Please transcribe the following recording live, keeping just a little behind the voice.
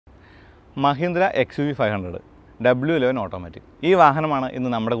Mahindra XUV 500 W11 automatic. ഈ വാഹനമാണ് ഇന്ന്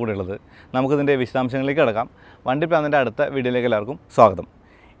നമ്മുടെ കൂടെ ഉള്ളത്. നമുക്കിതിൻ്റെ വിശദാംശങ്ങളിലേക്ക് കടക്കാം. വണ്ടിപ്രാന്തിൻ്റെ അടുത്ത വീഡിയോയിലേക്ക് എല്ലാവർക്കും സ്വാഗതം.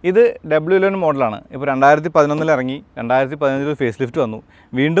 ഇത് W11 മോഡലാണ്. ഇപ്പോൾ 2011 ഇറങ്ങി, 2015 ഫേസ് ലിഫ്റ്റ് വന്നു,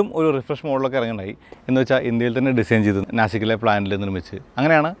 വീണ്ടും ഒരു റിഫ്രഷ് മോഡലൊക്കെ ഇറങ്ങുണ്ടായി. എന്ന് വെച്ചാൽ ഇന്ത്യയിൽ തന്നെ ഡിസൈൻ ചെയ്ത് നാസിക്കിലെ പ്ലാന്റിൽ നിർമ്മിച്ച്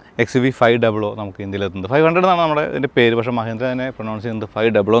അങ്ങനെയാണ് XUV 500 നമുക്ക് ഇന്ത്യയിലെത്തുന്നത്. 500 എന്നാണ് നമ്മുടെ ഇതിൻ്റെ പേര്, പക്ഷേ മഹീന്ദ്ര തന്നെ പ്രൊനൗൺസ് ചെയ്യുന്നത്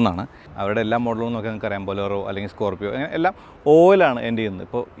 500 എന്നാണ്. അവരുടെ എല്ലാ മോഡലും നോക്കി നിങ്ങൾക്ക് അറിയാം, ബൊലേറോ അല്ലെങ്കിൽ സ്കോർപ്പിയോ അങ്ങനെ എല്ലാം ഓയിലാണ് എൻ്റെ ചെയ്യുന്നത്.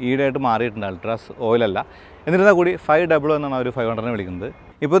 ഇപ്പോൾ ഈടായിട്ട് മാറിയിട്ടുണ്ട്, അൾട്രാസ് ഓയിലല്ല. എന്നിരുന്നാൽ കൂടി 500 എന്നാണ് അവർ 500 വിളിക്കുന്നത്.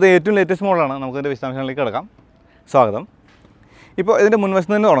 ഇപ്പോൾ ഇത് ഏറ്റവും ലേറ്റസ്റ്റ് മോഡലാണ്. നമുക്കിതിൻ്റെ വിശദാംശങ്ങളിലേക്ക് കിടക്കാം. സ്വാഗതം. ഇപ്പോൾ ഇതിൻ്റെ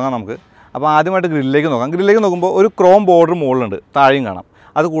മുൻവശത്ത് നിന്ന് തുടങ്ങാം നമുക്ക്. അപ്പോൾ ആദ്യമായിട്ട് ഗ്രില്ലിലേക്ക് നോക്കാം. ഗ്രില്ലിലേക്ക് നോക്കുമ്പോൾ ഒരു ക്രോം ബോർഡർ മുകളിലുണ്ട്, താഴെയും കാണാം.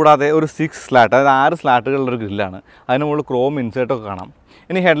 അതുകൂടാതെ ഒരു 6 സ്ലാട്ട്, അതായത് 6 സ്ലാട്ടുകളുള്ളൊരു ഗ്രില്ലാണ്. അതിന് മുകളിൽ ക്രോം ഇൻസേർട്ടൊക്കെ കാണാം.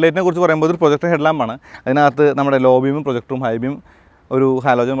 ഇനി ഹെഡ്ലൈറ്റിനെ കുറിച്ച് പറയുമ്പോൾ ഇതൊരു പ്രൊജക്ടർ ഹെഡ്ലാമ്പാണ്. അതിനകത്ത് നമ്മുടെ ലോ ബീമും പ്രൊജക്ടറും ഹൈ ബീം ഒരു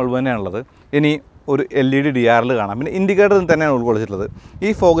ഹാലോജൻ ബൾബ് തന്നെയാണുള്ളത്. ഇനി ഒരു LED DRL കാണാം. പിന്നെ ഇൻഡിക്കേറ്റർ തന്നെയാണ് ഉൾക്കൊള്ളിച്ചിട്ടുള്ളത്.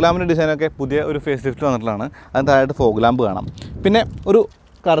 ഈ ഫോഗ് ലാമ്പിൻ്റെ ഡിസൈനൊക്കെ പുതിയ ഒരു ഫേസ് ലിഫ്റ്റ് വന്നിട്ടുള്ളതാണ്. അതിന് താഴായിട്ട് ഫോഗ് ലാമ്പ് കാണാം. പിന്നെ ഒരു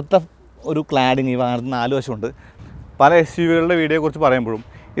കറുത്ത ഒരു ക്ലാഡിങ് ഈ വാഹനത്തിന് 4 വശമുണ്ട്. പല SUVകളുടെ വീഡിയോയെക്കുറിച്ച് പറയുമ്പോഴും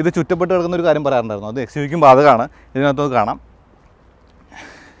ഇത് ചുറ്റപ്പെട്ട് കിടക്കുന്ന ഒരു കാര്യം പറയാറുണ്ടായിരുന്നു. അത് XUVക്കും ബാധകമാണ്. ഇതിനകത്ത് കാണാം,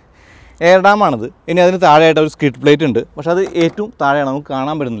 എയർ ഡാമാണിത്. ഇനി അതിന് താഴെയായിട്ട് ഒരു സ്കിഡ് പ്ലേറ്റ് ഉണ്ട്, പക്ഷേ അത് ഏറ്റവും താഴെയാണ്, നമുക്ക്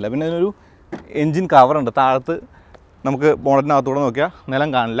കാണാൻ പറ്റുന്നില്ല. പിന്നെ അതിനൊരു എൻജിൻ കവറുണ്ട്. താഴത്ത് നമുക്ക് ബോണറ്റിനകത്തൂടെ നോക്കിയാൽ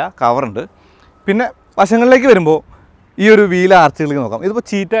നിലം കാണില്ല, കവറുണ്ട്. പിന്നെ വശങ്ങളിലേക്ക് വരുമ്പോൾ ഈ ഒരു വീൽ ആർച്ചുകളിലേക്ക് നോക്കാം. ഇതിപ്പോൾ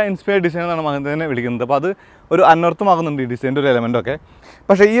ചീറ്റ ഇൻസ്പയർഡ് ഡിസൈൻ എന്നാണ് മഹീന്ദ്രനെ വിളിക്കുന്നത്. അപ്പോൾ അത് ഒരു അനർത്ഥമാകുന്നുണ്ട് ഈ ഡിസൈൻ്റെ ഒരു എലമെൻറ്റൊക്കെ.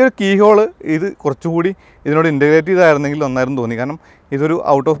 പക്ഷേ ഈ ഒരു കീ ഹോള് ഇത് കുറച്ചുകൂടി ഇതിനോട് ഇൻറ്റഗ്രേറ്റ് ചെയ്തായിരുന്നെങ്കിൽ ഒന്നായിരുന്നു തോന്നി. കാരണം ഇതൊരു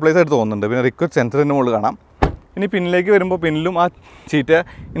ഔട്ട് ഓഫ് പ്ലേസ് ആയിട്ട് തോന്നുന്നുണ്ട്. പിന്നെ റിക്വസ്റ്റ് സെൻസറിൻ്റെ മുകളിൽ കാണാം. ഇനി പിന്നിലേക്ക് വരുമ്പോൾ പിന്നിലും ആ ചീറ്റ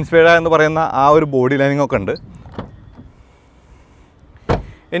ഇൻസ്പയർഡ് എന്ന് പറയുന്ന ആ ഒരു ബോഡി ലൈനിങ് ഒക്കെ ഉണ്ട്.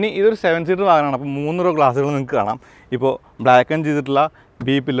 ഇനി ഇതൊരു 7 സീറ്റർ വാഹനമാണ്. അപ്പോൾ 3 റോ ഗ്ലാസുകൾ നിങ്ങൾക്ക് കാണാം. ഇപ്പോൾ ബ്ലാക്ക് ആൻഡ് ചെയ്തിട്ടുള്ള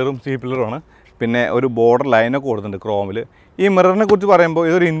B പില്ലറും C പില്ലറുമാണ്. പിന്നെ ഒരു ബോർഡർ ലൈനൊക്കെ കൊടുത്തിട്ടുണ്ട് ക്രോമിൽ. ഈ മിററിനെ കുറിച്ച് പറയുമ്പോൾ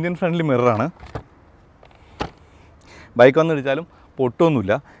ഇതൊരു ഇന്ത്യൻ ഫ്രണ്ട്ലി മിററാണ്. ബൈക്ക് വന്ന് ഇടിച്ചാലും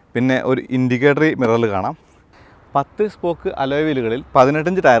പൊട്ടൊന്നുമില്ല. പിന്നെ ഒരു ഇൻഡിക്കേറ്റർ മിററിൽ കാണാം. 10 സ്പോക്ക് അലോയ് വീലുകളിൽ 18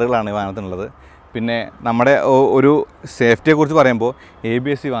 ഇഞ്ച് ടയറുകളാണ് ഈ വാഹനത്തിനുള്ളത്. പിന്നെ നമ്മുടെ ഒരു സേഫ്റ്റിയെക്കുറിച്ച് പറയുമ്പോൾ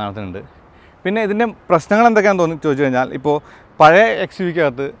ABS ഈ വാഹനത്തിനുണ്ട്. പിന്നെ ഇതിൻ്റെ പ്രശ്നങ്ങൾ എന്തൊക്കെയാണെന്ന് ചോദിച്ചു കഴിഞ്ഞാൽ, ഇപ്പോൾ പഴയ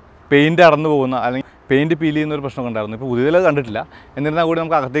XUVക്കകത്ത് പെയിൻറ്റ് അടന്നു പോകുന്ന അല്ലെങ്കിൽ പെയിൻറ്റ് പീൽ ചെയ്യുന്നൊരു പ്രശ്നമൊക്കെ ഉണ്ടായിരുന്നു. ഇപ്പോൾ പുതിയതിലത് കണ്ടിട്ടില്ല. എന്നിരുന്നാൽ കൂടി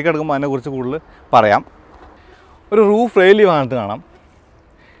നമുക്ക് അകത്തേക്ക് എടുക്കുമ്പോൾ അതിനെക്കുറിച്ച് കൂടുതൽ പറയാം. ഒരു റൂഫ് റെയിൽ ഈ വാഹനത്ത് കാണാം.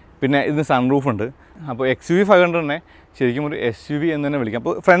 പിന്നെ ഇതിന് സൺറൂഫ് ഉണ്ട്. അപ്പോൾ XUV 500 തന്നെ ശരിക്കും ഒരു SUV എന്ന് തന്നെ വിളിക്കാം.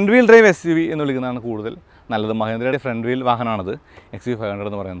 അപ്പോൾ ഫ്രണ്ട് വീൽ ഡ്രൈവ് SUV എന്ന് വിളിക്കുന്നതാണ് കൂടുതൽ നല്ലത്. മഹീന്ദ്രയുടെ ഫ്രണ്ട് വീൽ വാഹനമാണിത് XUV 500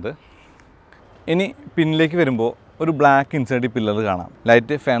 എന്ന് പറയുന്നത്. ഇനി പിന്നിലേക്ക് വരുമ്പോൾ ഒരു ബ്ലാക്ക് ഇൻസൈഡ് പില്ലർ കാണാം.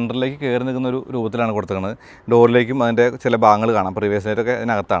 ലൈറ്റ് ഫെൻഡറിലേക്ക് കയറി നിൽക്കുന്ന ഒരു രൂപത്തിലാണ് കൊടുത്തിരിക്കുന്നത്. ഡോറിലേക്കും അതിൻ്റെ ചില ഭാഗങ്ങൾ കാണാം. പ്രീവിയസ് ലൈറ്റൊക്കെ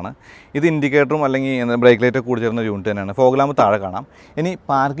ഇതിനകത്താണ്. ഇത് ഇൻഡിക്കേറ്ററും അല്ലെങ്കിൽ ബ്രേക്ക് ലൈറ്റൊക്കെ കൂടി ചേർന്ന യൂണിറ്റ് തന്നെയാണ്. ഫോഗ് ലാമ്പ് താഴെ കാണാം. ഇനി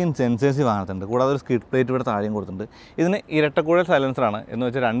പാർക്കിംഗ് സെൻസേഴ്സ് വാങ്ങുന്നുണ്ട്. കൂടാതെ ഒരു സ്കിഡ് പ്ലേറ്റ് ഇവിടെ താഴെയും കൊടുത്തിട്ടുണ്ട്. ഇതിന് ഇരട്ടക്കുഴൽ സൈലൻസറാണ്, എന്ന്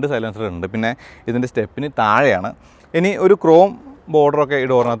വെച്ചാൽ 2 സൈലൻസറുണ്ട്. പിന്നെ ഇതിൻ്റെ സ്റ്റെപ്പിന് താഴെയാണ്. ഇനി ഒരു ക്രോം ബോർഡറൊക്കെ ഈ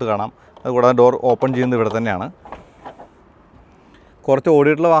ഡോറിനകത്ത് കാണാം. അതുകൂടാതെ ഡോർ ഓപ്പൺ ചെയ്യുന്നത് ഇവിടെ തന്നെയാണ്. കുറച്ച്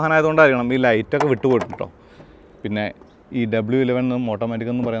ഓടിയിട്ടുള്ള വാഹനമായതുകൊണ്ടായിരിക്കണം ഈ ലൈറ്റൊക്കെ വിട്ടുപോയിട്ടുണ്ട് കേട്ടോ. പിന്നെ ഈ W11 ഓട്ടോമാറ്റിക്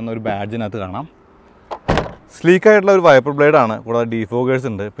എന്ന് പറയുന്ന ഒരു ബാഡ്ജിനകത്ത് കാണാം. സ്ലീക്കായിട്ടുള്ള ഒരു വൈപ്പർ ബ്ലേഡാണ്. കൂടാതെ ഡീഫോഗേഴ്സ്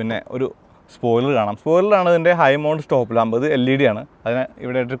ഉണ്ട്. പിന്നെ ഒരു സ്പോയിലർ കാണാം. സ്പോയിലറാണ് ഇതിൻ്റെ ഹൈ മൗണ്ട് സ്റ്റോപ്പ് ലാമ്പ്. ഇത് LED ആണ്. അതിന്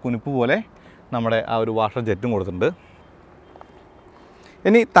ഇവിടെ ആയിട്ട് കുനിപ്പ് പോലെ നമ്മുടെ ആ ഒരു വാഷർ ജെറ്റും കൊടുത്തിട്ടുണ്ട്.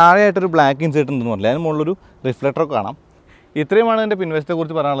 ഇനി താഴെയായിട്ടൊരു ബ്ലാക്ക് ഇൻസേർട്ട് ഉണ്ടെന്ന് പറഞ്ഞില്ല, അതിന് മുകളിലൊരു റിഫ്ലക്ടറൊക്കെ കാണാം. ഇത്രയുമാണ് ഇതിൻ്റെ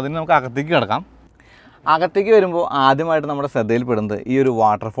പിൻവശത്തെക്കുറിച്ച് പറയാനുള്ളത്. ഇനി നമുക്ക് അകത്തേക്ക് കിടക്കാം. അകത്തേക്ക് വരുമ്പോൾ ആദ്യമായിട്ട് നമ്മുടെ ശ്രദ്ധയിൽപ്പെടുന്നത് ഈ ഒരു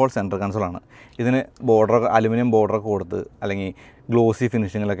വാട്ടർഫോൾ സെൻറ്റർ കൺസോളാണ്. ഇതിന് ബോർഡറൊക്കെ അലുമിനിയം ബോർഡറൊക്കെ കൊടുത്ത് അല്ലെങ്കിൽ ഗ്ലോസി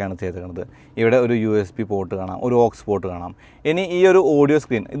ഫിനിഷിങ്ങിലൊക്കെയാണ് ചെയ്തിരിക്കുന്നത്. ഇവിടെ ഒരു USB പോർട്ട് കാണാം, ഒരു ഓക്സ് പോർട്ട് കാണാം. ഇനി ഈ ഒരു ഓഡിയോ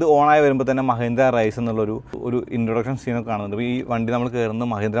സ്ക്രീൻ ഇത് ഓണായി വരുമ്പോൾ തന്നെ മഹീന്ദ്ര റൈസ് എന്നുള്ളൊരു ഇൻട്രൊഡക്ഷൻ സീനൊക്കെ കാണുന്നുണ്ട്. അപ്പോൾ ഈ വണ്ടി നമ്മൾ കയറുന്നത്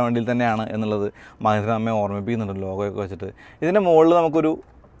മഹീന്ദ്ര വണ്ടിയിൽ തന്നെയാണ് എന്നുള്ളത് മഹീന്ദ്ര നമ്മെ ഓർമ്മിപ്പിക്കുന്നുണ്ട് ലോഗോയൊക്കെ വെച്ചിട്ട്. ഇതിൻ്റെ മുകളിൽ നമുക്കൊരു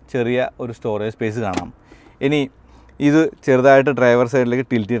ചെറിയ ഒരു സ്റ്റോറേജ് സ്പേസ് കാണാം. ഇനി ഇത് ചെറുതായിട്ട് ഡ്രൈവർ സൈഡിലേക്ക്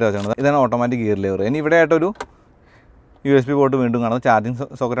ടിൽറ്റ് ചെയ്ത് വെച്ചാണ്. ഇതാണ് ഓട്ടോമാറ്റിക് ഗിയർ ലിവർ. ഇനി ഇവിടെ ആയിട്ടൊരു USB പോർട്ട് വീണ്ടും കാണുന്നത് ചാർജിങ്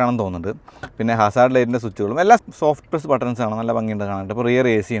സോക്കറ്റാണെന്ന് തോന്നുന്നുണ്ട്. പിന്നെ ഹസാർഡ് ലൈറ്റിൻ്റെ സ്വിച്ചുകളും എല്ലാം സോഫ്റ്റ് പ്രസ് ബട്ടൺസ് ആണ്. നല്ല ഭംഗിയുണ്ട് കാണാനായിട്ട്. ഇപ്പോൾ റിയർ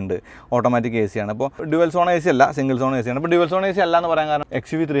AC ഉണ്ട്, ഓട്ടോമാറ്റിക് AC ആണ്. ഇപ്പോൾ ഡ്യുവൽ സോൺ AC അല്ല, സിംഗിൾ സോൺ AC ആണ്. ഇപ്പോൾ ഡ്യുവൽ സോൺ AC അല്ല എന്ന് പറയാൻ കാരണം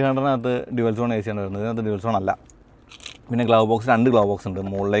XUV 300-നകത്ത് ഡ്യുവൽ സോൺ AC ആണ് വരുന്നത്. ഇതിനകത്ത് ഡ്യുവൽ സോൺ അല്ല. പിന്നെ ഗ്ലൗ ബോക്സ് 2 ഗ്ലൗ ബോക്സ് ഉണ്ട്.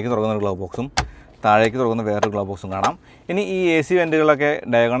 മുകളിലേക്ക് തുറക്കുന്ന ഒരു ഗ്ലൗ ബോക്സും താഴേക്ക് തുറക്കുന്ന വേറൊരു ഗ്ലൗ ബോക്സും കാണാം. ഇനി ഈ AC വെൻറ്റുകളൊക്കെ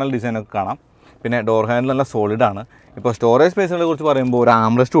ഡയഗണൽ ഡിസൈനൊക്കെ കാണാം. പിന്നെ ഡോർ ഹാൻഡിൽ നല്ല സോളിഡാണ്. ഇപ്പോൾ സ്റ്റോറേജ് സ്പേസുകളെ കുറിച്ച് പറയുമ്പോൾ ഒരു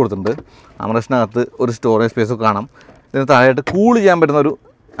ആംറെസ്റ്റ് കൊടുത്തിട്ടുണ്ട്. ആംറെസ്റ്റിനകത്ത് ഒരു സ്റ്റോറേജ് സ്പേസൊക്കെ കാണാം. ഇതിന് താഴെയായിട്ട് കൂൾ ചെയ്യാൻ പറ്റുന്ന ഒരു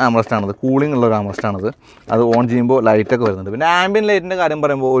ആംറെസ്റ്റാണിത്. കൂളിംഗ് ഉള്ള ഒരു ആംറെസ്റ്റാണിത്. അത് ഓൺ ചെയ്യുമ്പോൾ ലൈറ്റൊക്കെ വരുന്നുണ്ട്. പിന്നെ ആംബിയൻ ലൈറ്റിൻ്റെ കാര്യം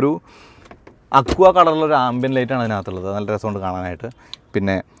പറയുമ്പോൾ ഒരു അക്വ കളറുള്ളൊരു ആംബിയൻ ലൈറ്റാണ് അതിനകത്തുള്ളത്. നല്ല രസമുണ്ട് കാണാനായിട്ട്.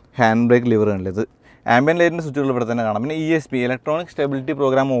 പിന്നെ ഹാൻഡ് ബ്രേക്ക് ലിവർ ഉണ്ട്. ഇത് ആംബിയൻ ലൈറ്റിൻ്റെ സ്വിച്ചുകൾ ഇവിടെ തന്നെ കാണാം. പിന്നെ ESP electronic stability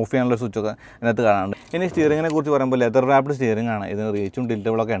programme of ചെയ്യാനുള്ള സ്വിച്ചൊക്കെ അതിനകത്ത് കാണാനുണ്ട്. ഇനി സ്റ്റിയറിങ്ങിനെ കുറിച്ച് പറയുമ്പോൾ ലെതർ റാപ്ഡ് സ്റ്റിയറിംഗ് ആണ്. ഇതിന് റീച്ചും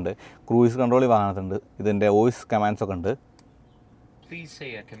ടിൽറ്റബിളൊക്കെ ഉണ്ട്. ക്രൂയിസ് കൺട്രോൾ ഈ വാഹനത്തുണ്ട്. ഇതിൻ്റെ വോയിസ് കമാൻഡ്സ് ഒക്കെ ഉണ്ട്.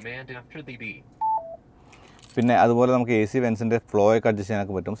 പിന്നെ അതുപോലെ നമുക്ക് AC വെൻസിൻ്റെ ഫ്ലോ ഒക്കെ അഡ്ജസ്റ്റ്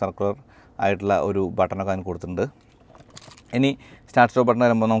ചെയ്യാനൊക്കെ പറ്റും. സർക്കുലർ ആയിട്ടുള്ള ഒരു ബട്ടണൊക്കെ അതിന് കൊടുത്തിട്ടുണ്ട്. ഇനി സ്റ്റാർട്ട് സ്റ്റോപ്പ് ബട്ടൺ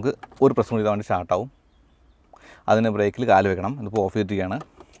വരുമ്പോൾ നമുക്ക് ഒരു പ്രശ്നം ചെയ്താൽ വേണ്ടി സ്റ്റാർട്ടാവും. അതിന് ബ്രേക്കിൽ കാല് വെക്കണം. ഇതിപ്പോൾ ഓഫ് ചെയ്തിരിക്കുകയാണ്.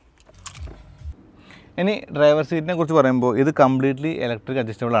 ഇനി ഡ്രൈവർ സീറ്റിനെ കുറിച്ച് പറയുമ്പോൾ ഇത് കംപ്ലീറ്റ്ലി ഇലക്ട്രിക്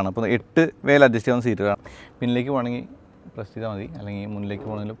അഡ്ജസ്റ്റബിൾ ആണ്. അപ്പോൾ 8 വേൽ അഡ്ജസ്റ്റ് ചെയ്യാവുന്ന സീറ്റുകളാണ്. പിന്നിലേക്ക് പോകണമെങ്കിൽ പ്രസ് ചെയ്താൽ മതി, അല്ലെങ്കിൽ മുന്നിലേക്ക്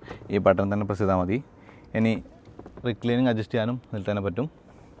പോകണമെങ്കിലും ഈ ബട്ടൺ തന്നെ പ്രസ് ചെയ്താൽ മതി. ഇനി റിക്ലൈനിങ് അഡ്ജസ്റ്റ് ചെയ്യാനും ഇതിൽ തന്നെ പറ്റും.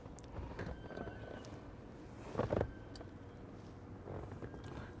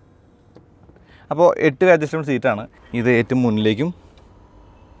 അപ്പോൾ 8 അഡ്ജസ്റ്റബിൾ സീറ്റാണ്. ഇത് ഏറ്റവും മുന്നിലേക്കും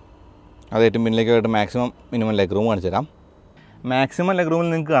അത് ഏറ്റവും പിന്നിലേക്കായിട്ട് മാക്സിമം മിനിമം ലെഗ് റൂം കാണിച്ചു തരാം. മാക്സിമം ലെഗ് റൂമിൽ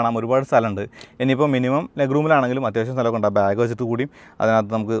നിങ്ങൾക്ക് കാണാം ഒരുപാട് സ്ഥലമുണ്ട്. ഇനിയിപ്പോൾ മിനിമം ലെഗ് റൂമിലാണെങ്കിലും അത്യാവശ്യം സ്ഥലമൊക്കെ ഉണ്ട്. ബാഗ് വെച്ചിട്ട് കൂടിയും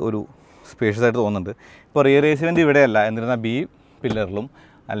അതിനകത്ത് നമുക്ക് ഒരു സ്പേഷ്യസ് ആയിട്ട് തോന്നുന്നുണ്ട്. ഇപ്പോൾ റിയർ AC വെൻ്റ് ഇവിടെയല്ല, എന്നിരുന്നാൽ B പില്ലറിലും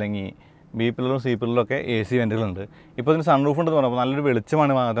അല്ലെങ്കിൽ B പില്ലറും C പില്ലറിലും ഒക്കെ AC വെൻ്റുകളുണ്ട്. ഇപ്പോൾ ഇതിന് സൺറൂഫ് ഉണ്ടെന്ന് പറഞ്ഞപ്പോൾ നല്ലൊരു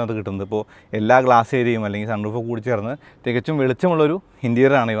വെളിച്ചമാണ് വാഹനത്തിനകത്ത് കിട്ടുന്നത്. ഇപ്പോൾ എല്ലാ ഗ്ലാസ് ഏരിയയും അല്ലെങ്കിൽ സൺറൂഫ് കൂടി ചേർന്ന് തികച്ചും വെളിച്ചമുള്ളൊരു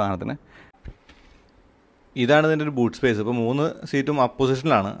ഇൻറ്റീരിയറാണ് ഈ വാഹനത്തിന്. ഇതാണ് ഇതിൻ്റെ ഒരു ബൂട്ട് സ്പേസ്. ഇപ്പോൾ 3 സീറ്റും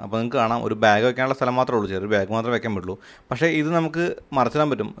അപ്പോസിഷനിലാണ്. അപ്പോൾ നിങ്ങൾക്ക് കാണാം ഒരു ബാഗ് വെക്കാനുള്ള സ്ഥലം മാത്രമേ ഉള്ളൂ. ചെറിയൊരു ബാഗ് മാത്രമേ വെക്കാൻ പറ്റുള്ളൂ. പക്ഷേ ഇത് നമുക്ക് മറച്ചിടാൻ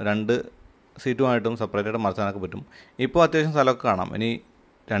പറ്റും. 2 സീറ്റുമായിട്ടും സെപ്പറേറ്റ് ആയിട്ട് മറച്ചിടാനൊക്കെ പറ്റും. ഇപ്പോൾ അത്യാവശ്യം സ്ഥലമൊക്കെ കാണാം. ഇനി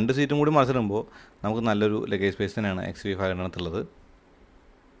 2 സീറ്റും കൂടി മറച്ചിടുമ്പോൾ നമുക്ക് നല്ലൊരു ലഗേജ് സ്പേസ് തന്നെയാണ് XUV 500 ഉള്ളത്.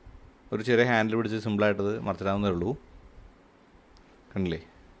 ഒരു ചെറിയ ഹാൻഡിൽ പിടിച്ച് സിമ്പിളായിട്ടത് മറച്ചിടാവുന്നതേ ഉള്ളൂ. കണ്ടില്ലേ,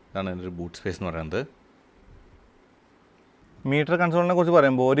 ഇതാണ് ഇതിൻ്റെ ഒരു ബൂട്ട് സ്പേസ് എന്ന് പറയുന്നത്. മീറ്റർ കൺസോളിനെ കുറിച്ച്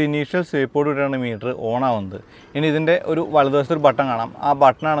പറയുമ്പോൾ ഒരു ഇനീഷ്യൽ സ്വീപ്പോട് കൂടിയാണ് മീറ്റർ ഓൺ ആവുന്നത്. ഇനി ഇതിൻ്റെ ഒരു വലതുവശത്ത് ഒരു ബട്ടൺ കാണാം. ആ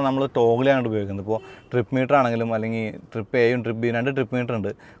ബട്ടണാണ് നമ്മൾ ടോഗിൾ ചെയ്യാനായിട്ട് ഉപയോഗിക്കുന്നത്. ഇപ്പോൾ ട്രിപ്പ് മീറ്റർ ആണെങ്കിലും അല്ലെങ്കിൽ trip Aയും trip B 2 trip metre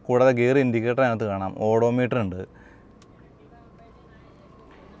ഉണ്ട്. കൂടാതെ ഗിയർ ഇൻഡിക്കേറ്റർ അതിനകത്ത് കാണാം. ഓഡോമീറ്റർ ഉണ്ട്.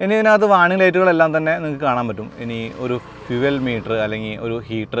 ഇനി ഇതിനകത്ത് വാണിംഗ് ലൈറ്റുകളെല്ലാം തന്നെ നിങ്ങൾക്ക് കാണാൻ പറ്റും. ഇനി ഒരു ഫ്യൂവൽ മീറ്റർ അല്ലെങ്കിൽ ഒരു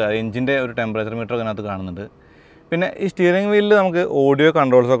ഹീറ്റർ, എഞ്ചിൻ്റെ ഒരു ടെമ്പറേച്ചർ മീറ്റർ ഇതിനകത്ത് കാണുന്നുണ്ട്. പിന്നെ ഈ സ്റ്റിയറിംഗ് വീലിൽ നമുക്ക് ഓഡിയോ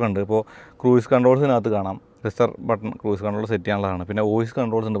കൺട്രോൾസൊക്കെ ഉണ്ട്. ഇപ്പോൾ ക്രൂയിസ് കൺട്രോൾസ് ഇതിനകത്ത് കാണാം. റിസർ ബട്ടൺ ക്രൂയിസ് കൺട്രോൾ സെറ്റ് ചെയ്യാനുള്ളതാണ്. പിന്നെ വോയിസ്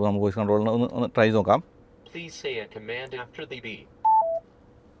കൺട്രോൾസ് ഉണ്ട്. ഇപ്പോൾ നമുക്ക് വോയിസ് കൺട്രോളിന് ഒന്ന് ട്രൈ നോക്കാം.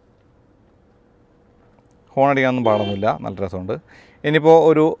 ഹോൺ അടിക്കാനൊന്നും പാടൊന്നുമില്ല, നല്ല രസമുണ്ട്. ഇനിയിപ്പോൾ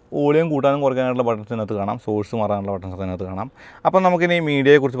ഒരു വോളിയം കൂട്ടാനും കുറയ്ക്കാനുള്ള ബട്ടൺസ് ഇതിനകത്ത് കാണാം. സോഴ്സ് മാറാനുള്ള ബട്ടൺസ് അതിനകത്ത് കാണാം. അപ്പം നമുക്കിനി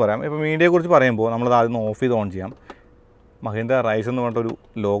മീഡിയയെക്കുറിച്ച് പറയാം. ഇപ്പോൾ മീഡിയയെക്കുറിച്ച് പറയുമ്പോൾ നമ്മളത് ആദ്യം ഓഫ് ചെയ്ത് ഓൺ ചെയ്യാം. മഹീന്ദ്ര റൈസ് എന്ന് പറഞ്ഞിട്ടൊരു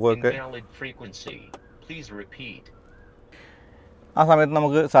ലോഗോ ഒക്കെ ആ സമയത്ത്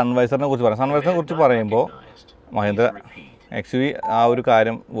നമുക്ക് സൺവൈസറിനെ കുറിച്ച് പറയാം. സൺവൈസറിനെ കുറിച്ച് പറയുമ്പോൾ മഹീന്ദ്ര XUV ആ ഒരു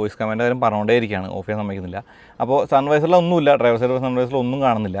കാര്യം വോയിസ് കമാൻഡ് കാര്യം പറഞ്ഞുകൊണ്ടേയിരിക്കുകയാണ്, ഓഫ് ചെയ്യാൻ സമ്മതിക്കുന്നില്ല. അപ്പോൾ സൺവൈസറിലൊന്നുമില്ല, ഡ്രൈവർ സൈഡ് സൺവൈസറിലൊന്നും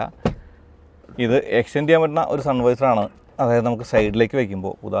കാണുന്നില്ല. ഇത് എക്സ്റ്റെൻഡ് ചെയ്യാൻ പറ്റുന്ന ഒരു സൺവൈസറാണ്. അതായത് നമുക്ക് സൈഡിലേക്ക്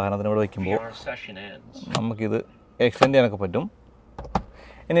വയ്ക്കുമ്പോൾ, ഉദാഹരണത്തിന് ഇവിടെ വയ്ക്കുമ്പോൾ നമുക്കിത് എക്സ്റ്റെൻഡ് ചെയ്യാനൊക്കെ പറ്റും.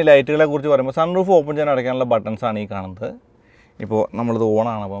 ഇനി ലൈറ്റുകളെ കുറിച്ച് പറയുമ്പോൾ സൺറൂഫ് ഓപ്പൺ ചെയ്യാൻ അടയ്ക്കാനുള്ള ബട്ടൺസാണ് ഈ കാണുന്നത്. ഇപ്പോൾ നമ്മളിത്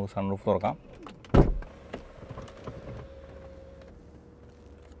ഓണാണ്. അപ്പോൾ നമുക്ക് സൺറൂഫ് തുറക്കാം.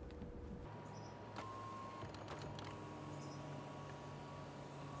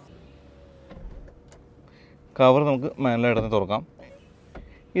 കവർ നമുക്ക് മാനുവലായിട്ട് തന്നെ തുറക്കാം.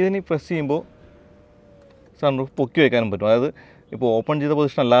 ഇതിനി പ്രസ് ചെയ്യുമ്പോൾ സൺറൂഫ് പൊക്കി വയ്ക്കാനും പറ്റും. അതായത് ഇപ്പോൾ ഓപ്പൺ ചെയ്ത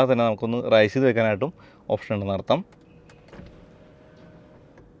പൊസിഷൻ അല്ലാതെ തന്നെ നമുക്കൊന്ന് റൈസ് ചെയ്ത് വെക്കാനായിട്ടും ഓപ്ഷൻ ഉണ്ടെന്ന് അർത്ഥം.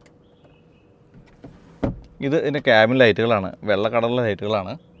 ഇത് ഇതിൻ്റെ ക്യാബിൻ ലൈറ്റുകളാണ്, വെള്ള കളറിലെ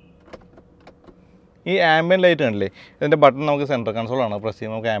ലൈറ്റുകളാണ്. ഈ ആംബിയൻ ലൈറ്റ് കണ്ടില്ലേ, ഇതിൻ്റെ ബട്ടൺ നമുക്ക് സെൻട്രൽ കൺസോളാണ്. പ്രസ്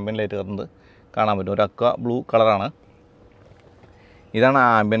ചെയ്യുമ്പോൾ നമുക്ക് ആംബിയൻ ലൈറ്റ് കറണ്ട് കാണാൻ പറ്റും. ഒരു അക്വ ബ്ലൂ കളറാണ്. ഇതാണ്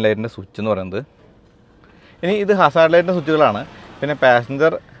ആംബിയൻ ലൈറ്റിൻ്റെ സ്വിച്ച് എന്ന് പറയുന്നത്. ഇനി ഇത് ഹസാർഡ് ലൈറ്റിൻ്റെ സ്വിച്ചുകളാണ്. പിന്നെ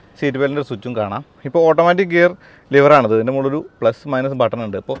പാസഞ്ചർ സീറ്റ് ബെൽറ്റിൻ്റെ സ്വിച്ചും കാണാം. ഇപ്പോൾ ഓട്ടോമാറ്റിക് ഗിയർ ലിവറാണിത്. ഇതിൻ്റെ മുകളിലൊരു പ്ലസ് മൈനസ് ബട്ടൺ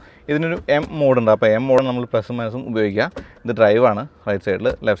ഉണ്ട്. ഇപ്പോൾ ഇതിനൊരു M മോഡുണ്ട്. അപ്പോൾ M മോഡ് നമ്മൾ പ്ലസും മൈനസും ഉപയോഗിക്കുക. ഇത് ഡ്രൈവാണ്, റൈറ്റ് സൈഡിൽ,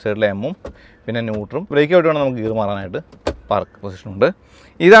 ലെഫ്റ്റ് സൈഡിൽ Mഉം പിന്നെ ന്യൂട്രും. ബ്രേക്ക് ആയിട്ട് വേണം നമുക്ക് ഗിയർ മാറാനായിട്ട്. പാർക്ക് പൊസിഷനുണ്ട്.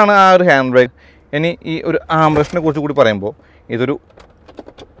 ഇതാണ് ആ ഒരു ഹാൻഡ് ബ്രേക്ക്. ഇനി ഈ ഒരു ആംബ്രസ്റ്റിനെ കുറിച്ച് കൂടി പറയുമ്പോൾ ഇതൊരു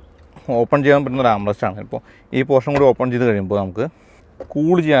ഓപ്പൺ ചെയ്യാൻ പറ്റുന്ന ഒരു ആംബ്രസ്റ്റാണ്. ഇപ്പോൾ ഈ പോർഷൻ കൂടി ഓപ്പൺ ചെയ്ത് കഴിയുമ്പോൾ നമുക്ക്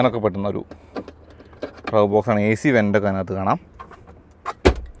കൂൾ ചെയ്യാനൊക്കെ പറ്റുന്ന ഒരു റവ് ബോക്സാണ്. AC വെൻ്റൊക്കെ അതിനകത്ത് കാണാം.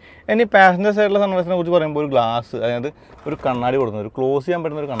 ഇനി പാസഞ്ചർ സൈഡിലെ സൺവൈസറിനെ കുറിച്ച് പറയുമ്പോൾ ഒരു ഗ്ലാസ്, അതായത് ഒരു കണ്ണാടി കൊടുക്കുന്നത്, ഒരു ക്ലോസ് ചെയ്യാൻ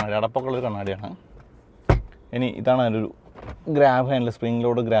പറ്റുന്ന ഒരു കണ്ണാടി, അടപ്പൊക്കെയുള്ളൊരു കണ്ണാടിയാണ്. ഇനി ഇതാണ് അതിൻ്റെ ഒരു grab handle, spring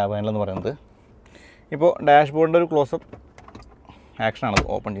load grab handle എന്ന് പറയുന്നത്. ഇപ്പോൾ ഡാഷ്ബോർഡിൻ്റെ ഒരു ക്ലോസപ്പ് ആക്ഷനാണ്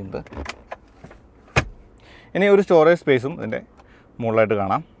ഓപ്പൺ ചെയ്യുന്നത്. ഇനി ഒരു സ്റ്റോറേജ് സ്പേസും ഇതിൻ്റെ മുകളിലായിട്ട്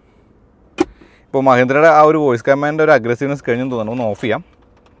കാണാം. ഇപ്പോൾ മഹീന്ദ്രയുടെ ആ ഒരു വോയിസ് കമാൻഡിൻ്റെ ഒരു അഗ്രസീവ്നെസ് കഴിഞ്ഞെന്ന് തോന്നുന്നു. ഒന്ന് ഓഫ് ചെയ്യാം.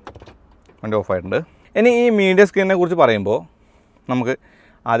 വണ്ടി ഓഫായിട്ടുണ്ട്. ഇനി ഈ മീഡിയ സ്ക്രീനിനെ കുറിച്ച് പറയുമ്പോൾ നമുക്ക്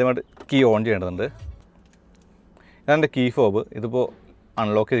ആദ്യമായിട്ട് കീ ഓൺ ചെയ്യേണ്ടതുണ്ട്. ഇതാണ് കീ ഫോബ്. ഇതിപ്പോൾ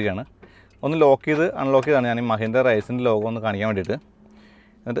അൺലോക്ക് ചെയ്യുകയാണ്. ഒന്ന് ലോക്ക് ചെയ്ത് അൺലോക്ക് ചെയ്താണ് ഞാൻ ഈ മഹീന്ദ്ര റൈസിൻ്റെ ലോഗോ ഒന്ന് കാണിക്കാൻ വേണ്ടിയിട്ട്.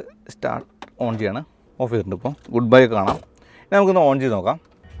 എന്നിട്ട് സ്റ്റാർട്ട് ഓൺ ചെയ്യാണ്, ഓഫ് ചെയ്തിട്ടുണ്ട്. ഇപ്പോൾ ഗുഡ് ബൈ ഒക്കെ കാണാം. ഇനി നമുക്കൊന്ന് ഓൺ ചെയ്ത് നോക്കാം.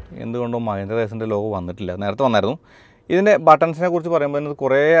 എന്തുകൊണ്ടോ മഹീന്ദ്ര റൈസിൻ്റെ ലോഗോ വന്നിട്ടില്ല, നേരത്തെ വന്നായിരുന്നു. ഇതിൻ്റെ ബട്ടൺസിനെ കുറിച്ച് പറയുമ്പോൾ ഇതിന്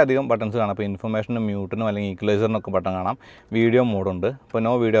കുറേ അധികം ബട്ടൺസ് കാണാം. അപ്പോൾ ഇൻഫർമേഷനും മ്യൂട്ടിനും അല്ലെങ്കിൽ ഈക്വലൈസറിനൊക്കെ ബട്ടൺ കാണാം. വീഡിയോ മോഡുണ്ട്, ഇപ്പോൾ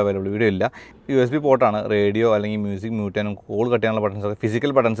നോ വീഡിയോ അവൈലബിൾ, വീഡിയോ ഇല്ല. USB പോർട്ടാണ്, റേഡിയോ അല്ലെങ്കിൽ മ്യൂസിക് മ്യൂട്ട് ചെയ്യാനും കോൾ കട്ട് ചെയ്യാനുള്ള ബട്ടൺസ്,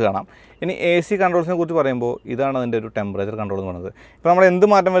 ഫിസിക്കൽ ബട്ടൺസ് കാണാം. ഇനി AC കൺട്രോൾസിനെ കുറിച്ച് പറയുമ്പോൾ ഇതാണ് അതിൻ്റെ ഒരു ടെമ്പറേച്ചർ കൺട്രോൾ എന്ന് പറയുന്നത്. ഇപ്പോൾ നമ്മൾ എന്ത്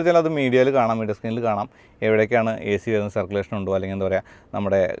മാറ്റം വരുത്തിയാലും അത് മീഡിയയിൽ കാണാം, മീഡിയ സ്ക്രീനിൽ കാണാം. എവിടേക്കാണ് AC വരുന്ന സർക്കുലേഷൻ ഉണ്ടോ, അല്ലെങ്കിൽ എന്താ പറയുക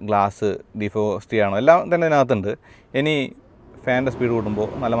നമ്മുടെ ഗ്ലാസ് ഡിഫോസ്റ്റ് ചെയ്യാണോ, എല്ലാം തന്നെ ഇതിനകത്തുണ്ട്. ഇനി ഫാനിൻ്റെ സ്പീഡ് കൂട്ടുമ്പോൾ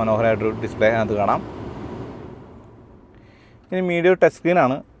നല്ല മനോഹരമായിട്ടൊരു ഡിസ്പ്ലേ അതിനകത്ത് കാണാം. ഇനി മീഡിയ ടച്ച്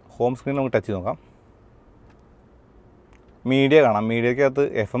സ്ക്രീനാണ്, ഹോം സ്ക്രീൻ നമുക്ക് ടച്ച് ചെയ്ത് നോക്കാം. മീഡിയ കാണാം, മീഡിയക്കകത്ത്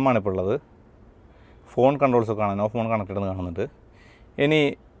FM ആണ് ഇപ്പോൾ ഉള്ളത്. ഫോൺ കൺട്രോൾസൊക്കെ കാണാം, നോ ഫോൺ കണക്റ്റഡ് എന്ന് കാണുന്നുണ്ട്. ഇനി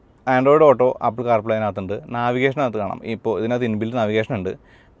ആൻഡ്രോയിഡ് ഓട്ടോ, ആപ്പിൾ കാർപ്ലേ അതിനകത്തുണ്ട്. നാവിഗേഷനകത്ത് കാണാം, ഇപ്പോൾ ഇതിനകത്ത് ഇൻബിൽറ്റ് നാവിഗേഷൻ ഉണ്ട്.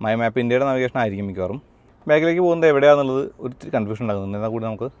 മൈ മാപ്പ് ഇന്ത്യയുടെ നാവിഗേഷൻ ആയിരിക്കും മിക്കവാറും. ബാക്കിലേക്ക് പോകുന്നത് എവിടെയാണെന്നുള്ളത് ഒത്തിരി കൺഫ്യൂഷൻ ഉണ്ടാകുന്നുണ്ട്. എന്നാൽ കൂടി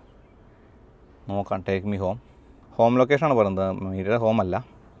നമുക്ക് നോക്കാം. ടേക്ക് മീ ഹോം, ഹോം ലൊക്കേഷനാണ് പറയുന്നത്, മീഡിയയുടെ ഹോം അല്ല.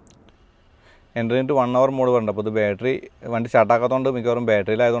 എൻ്റർ ഇൻറ്റു 1 hour മോഡ് പറഞ്ഞിട്ട്, അപ്പോൾ ഇത് ബാറ്ററി വണ്ടി സ്റ്റാർട്ടാക്കാത്തതുകൊണ്ട് മിക്കവാറും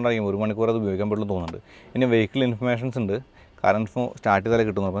ബാറ്ററിയിലായതുകൊണ്ടായിരിക്കും 1 മണിക്കൂർ അത് ഉപയോഗിക്കാൻ പറ്റുള്ളൂ തോന്നുന്നുണ്ട്. ഇനി വെഹിക്കിൾ ഇൻഫർമേഷൻസ് ഉണ്ട്, കാർ ഇൻഫോ സ്റ്റാർട്ട് ചെയ്താലേ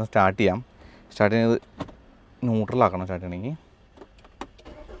കിട്ടുന്നു. അപ്പോൾ സ്റ്റാർട്ട് ചെയ്യാം. സ്റ്റാർട്ട് ചെയ്യുന്നത് ന്യൂട്രലാക്കണം. സ്റ്റാർട്ട് ചെയ്യണമെങ്കിൽ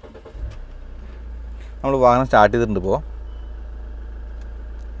നമ്മൾ വാഹനം സ്റ്റാർട്ട് ചെയ്തിട്ടുണ്ട്. ഇപ്പോൾ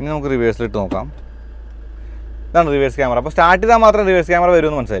ഇനി നമുക്ക് റിവേഴ്സിലിട്ട് നോക്കാം. ഇതാണ് റിവേഴ്സ് ക്യാമറ. അപ്പോൾ സ്റ്റാർട്ട് ചെയ്താൽ മാത്രം റിവേഴ്സ് ക്യാമറ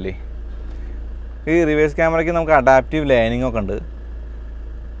വരുമെന്ന് മനസ്സിലായില്ലേ. ഈ റിവേഴ്സ് ക്യാമറയ്ക്ക് നമുക്ക് അഡാപ്റ്റീവ് ലൈനിങ് ഒക്കെ ഉണ്ട്.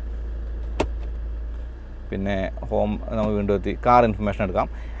 പിന്നെ ഹോം നമ്മൾ വീണ്ടും എത്തി. കാർ ഇൻഫർമേഷൻ എടുക്കാം.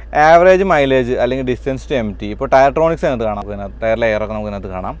 ആവറേജ് മൈലേജ് അല്ലെങ്കിൽ ഡിസ്റ്റൻസ് ടു MT. ഇപ്പോൾ ടയർ ട്രോണിക്സ് അതിനകത്ത് കാണാം. ഇതിനകത്ത് ടയറിലെ എയറൊക്കെ നമുക്ക്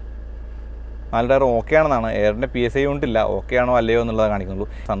ഇതിനകത്ത് കാണാം. 4 ടയർ ഓക്കെ ആണെന്നാണ്. എയറിൻ്റെ PSI യൂണിറ്റ് ഇല്ല, ഓക്കെ ആണോ അല്ലയോ എന്നുള്ളത് കാണിക്കുന്നുള്ളൂ.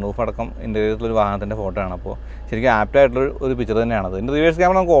 സൺറൂഫ് അടക്കം ഇൻ്റീരിയറിലൊരു വാഹനത്തിൻ്റെ ഫോട്ടോ ആണ്. അപ്പോൾ ശരിക്കും ആപ്റ്റായിട്ടുള്ള പിക്ചർ തന്നെയാണത്. ഇതിൻ്റെ റിവേഴ്സ്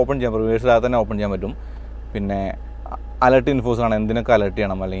ക്യാമറ നമുക്ക് ഓപ്പൺ ചെയ്യാം, റിവേഴ്സിനകത്ത് തന്നെ ഓപ്പൺ ചെയ്യാൻ പറ്റും. പിന്നെ അലർട്ട് ഇൻഫോസ് കാണാം, എന്തിനൊക്കെ അലർട്ട്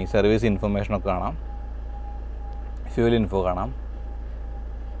ചെയ്യണം, അല്ലെങ്കിൽ സർവീസ് ഇൻഫർമേഷനൊക്കെ കാണാം. ഫ്യൂൽ ഇൻഫോ കാണാം.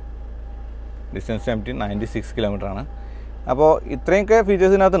 ഡിസ്റ്റൻസ് ടു MT 96 കിലോമീറ്ററാണ്. അപ്പോൾ ഇത്രയൊക്കെ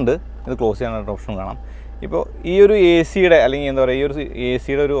ഫീച്ചേഴ്സ് ഇതിനകത്തുണ്ട്. ഇത് ക്ലോസ് ചെയ്യാനായിട്ട് ഓപ്ഷൻ കാണാം. ഇപ്പോൾ ഈ ഒരു AC-യുടെ അല്ലെങ്കിൽ എന്താ പറയുക, ഈ ഒരു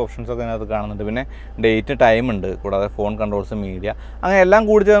AC-യുടെ ഒരു ഓപ്ഷൻസൊക്കെ ഇതിനകത്ത് കാണുന്നുണ്ട്. പിന്നെ ഡേറ്റ്, ടൈം ഉണ്ട്, കൂടാതെ ഫോൺ കൺട്രോൾസ്, മീഡിയ, അങ്ങനെ എല്ലാം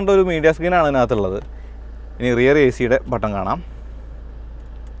കൂടി ചേർന്നിട്ട് ഒരു മീഡിയ സ്ക്രീനാണ് ഇതിനകത്തുള്ളത്. ഇനി റിയർ AC-യുടെ ബട്ടൺ കാണാം,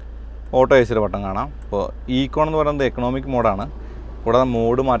 ഓട്ടോ AC-യുടെ ബട്ടൺ കാണാം. ഇപ്പോൾ ഈക്കോൺ എന്ന് പറയുന്നത് എക്കണോമിക് മോഡാണ്. കൂടാതെ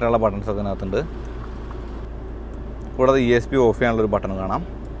മോഡ് മാറ്റാനുള്ള ബട്ടൺസൊക്കെ ഇതിനകത്തുണ്ട്. കൂടാതെ ESP ഓഫ് ചെയ്യാനുള്ളൊരു ബട്ടൺ കാണാം.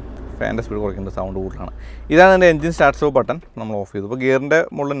 ഫാനിൻ്റെ സ്പീഡ് കുറയ്ക്കുന്നത് സൗണ്ട് കൂടുതലാണ്. ഇതാണ് എൻ്റെ എഞ്ചിൻ സ്റ്റാർട്ട് സ്റ്റോപ്പ് ബട്ടൺ. നമ്മൾ ഓഫ് ചെയ്തു. ഇപ്പോൾ ഗിയറിൻ്റെ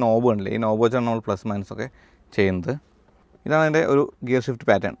മുകളിൽ നോബ് കണ്ടില്ലേ, ഈ നോബ് വെച്ചാണ് നമ്മൾ പ്ലസ് മൈനസ് ഒക്കെ ചെയ്യുന്നത്. ഇതാണ് എൻ്റെ ഒരു ഗിയർ ഷിഫ്റ്റ്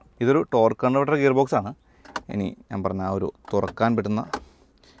പാറ്റേൺ. ഇതൊരു ടോർക്ക് കൺവെർട്ടർ ഗിയർ ബോക്സ് ആണ്. ഇനി ഞാൻ പറഞ്ഞ ആ ഒരു തുറക്കാൻ പറ്റുന്ന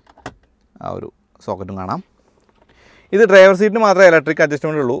ആ ഒരു സോക്കറ്റും കാണാം. ഇത് ഡ്രൈവർ സീറ്റിന് മാത്രമേ ഇലക്ട്രിക്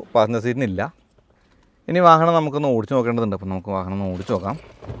അഡ്ജസ്റ്റ്മെൻ്റ് ഉള്ളൂ, പാസഞ്ചർ സീറ്റിനില്ല. ഇനി വാഹനം നമുക്കൊന്ന് ഓടിച്ച് നോക്കേണ്ടതുണ്ട്. അപ്പോൾ നമുക്ക് വാഹനം ഒന്ന് ഓടിച്ച് നോക്കാം.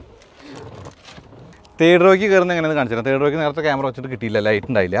 തേർഡ് റോയ്ക്ക് കയറുന്ന എങ്ങനെയാണ് കാണിച്ചത്. തേർഡ് റോയ്ക്ക് നേരത്തെ ക്യാമറ വെച്ചിട്ട് കിട്ടിയില്ല, ലൈറ്റ്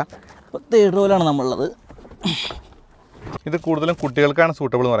ഉണ്ടായില്ല. അപ്പോൾ തേർഡ് റോയിലാണ് നമ്മളുള്ളത്. ഇത് കൂടുതലും കുട്ടികൾക്കാണ്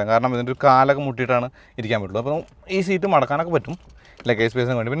സൂട്ടബിൾ എന്ന് പറയാം. കാരണം ഇതിൻ്റെ ഒരു കാലൊക്കെ മുട്ടിയിട്ടാണ് ഇരിക്കാൻ പറ്റുള്ളൂ. അപ്പോൾ ഈ സീറ്റ് മടക്കാനൊക്കെ പറ്റും ലഗേജ്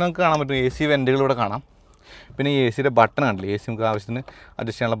സ്പേസിന് വേണ്ടി. പിന്നെ നമുക്ക് കാണാൻ പറ്റും AC വെൻറ്റുകൾ ഇവിടെ കാണാം. പിന്നെ ഈ AC-യുടെ ബട്ടൺ കണ്ടില്ലേ, AC നമുക്ക് ആവശ്യത്തിന്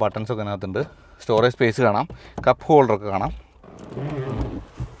അഡ്ജസ്റ്റ് ചെയ്യാനുള്ള ബട്ടൺസൊക്കെ അതിനകത്തുണ്ട്. സ്റ്റോറേജ് സ്പേസ് കാണാം, കപ്പ് ഹോൾഡറൊക്കെ കാണാം.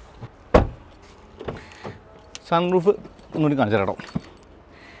 സൺറൂഫ് ഒന്നുകൂടി കാണിച്ചു തരാം.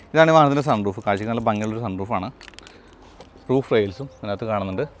 ഇതാണ് വാഹനത്തിൻ്റെ സൺറൂഫ്. കാഴ്ചക്ക് നല്ല ഭംഗിയുള്ളൊരു സൺറൂഫാണ്. റൂഫ് റെയിൽസും അതിനകത്ത്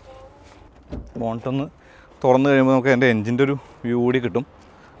കാണുന്നുണ്ട്. ബോണറ്റൊന്ന് തുറന്നു കഴിയുമ്പോൾ നമുക്ക് എൻ്റെ എൻജിൻ്റെ ഒരു വ്യൂ കൂടി കിട്ടും.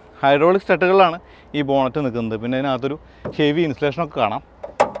 ഹൈഡ്രോളിക് സ്റ്റട്ടുകളിലാണ് ഈ ബോണറ്റ് നിൽക്കുന്നത്. പിന്നെ അതിനകത്തൊരു ഹെവി ഇൻസുലേഷനൊക്കെ കാണാം.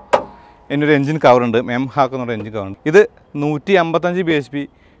 എന്നൊരു എൻജിൻ കവറുണ്ട്, MEMHAC എന്നൊരു എൻജിൻ കവറുണ്ട്. ഇത് 155 bhp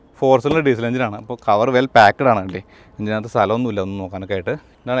 4 സിലിണ്ടർ ഡീസൽ എഞ്ചിനാണ്. അപ്പോൾ കവർ വെൽ പാക്ക്ഡ് ആണ് അല്ലേ, എഞ്ചിനകത്ത് സ്ഥലമൊന്നുമില്ല ഒന്ന് നോക്കാനൊക്കെ ആയിട്ട്.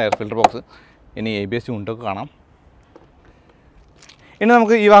 ഇതാണ് എയർ ഫിൽറ്റർ ബോക്സ്. ഇനി ABS യൂണിറ്റൊക്കെ കാണാം. ഇനി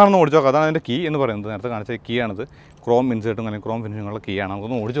നമുക്ക് ഈ വാഹനം ഒന്ന് ഓടിച്ച് നോക്കാം. അതാണ് അതിൻ്റെ കീ എന്ന് പറയുന്നത്. നേരത്തെ കാണിച്ച കീ ആണിത്. ക്രോം ഇൻസേർട്ടും അല്ലെങ്കിൽ ക്രോം ഫിനിഷിങ്ങുള്ള കീ ആണ്.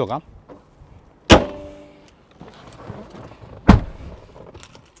 നമുക്കൊന്ന് ഓടിച്ച് നോക്കാം.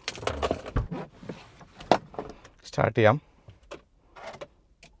 സ്റ്റാർട്ട് ചെയ്യാം.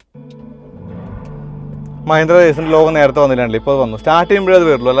 മഹീന്ദ്ര റേസിൻ്റെ ലോഗോ നേരത്തെ വന്നില്ലാണ്ടല്ലോ, ഇപ്പോൾ വന്നു. സ്റ്റാർട്ട് ചെയ്യുമ്പോഴേ അത്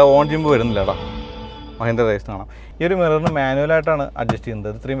വരുള്ളൂ, അല്ല ഓൺ ചെയ്യുമ്പോൾ വരുന്നില്ല കേട്ടോ. മഹീന്ദ്ര റേസ് കാണാം. ഈ ഒരു മിററിന് മാനുവലായിട്ടാണ് അഡ്ജസ്റ്റ്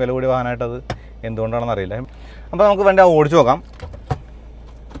ചെയ്യുന്നത്. ഇത്രയും വില കൂടിയ വാഹനമായിട്ട് അത് എന്തുകൊണ്ടാണെന്ന് അറിയില്ല. അപ്പോൾ നമുക്ക് വണ്ടി ഓടിച്ച് നോക്കാം.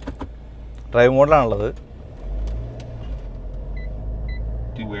 ഡ്രൈവ് മോഡിലാണുള്ളത്.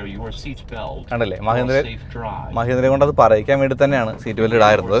 കണ്ടല്ലേ, മഹീന്ദ്രയെ കൊണ്ട് അത് പറയിക്കാൻ വേണ്ടി തന്നെയാണ് സീറ്റ് ബെൽറ്റ്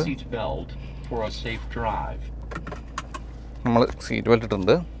ഇടായിരുന്നത്. നമ്മൾ സീറ്റ് ബെൽറ്റ്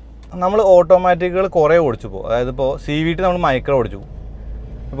ഇട്ടിട്ടുണ്ട്. നമ്മൾ ഓട്ടോമാറ്റിക്കുകൾ കുറേ ഓടിച്ചു പോകും. അതായത് ഇപ്പോൾ CVT നമ്മൾ മൈക്രോ ഓടിച്ചു.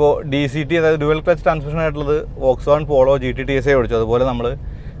 ഇപ്പോൾ DCT അതായത് ഡ്യുവൽ ക്ലച്ച് ട്രാൻസ്മിഷൻ ആയിട്ടുള്ളത് വോക്സ്വാഗൺ പോളോ GT TSI ഓടിച്ചു. അതുപോലെ നമ്മൾ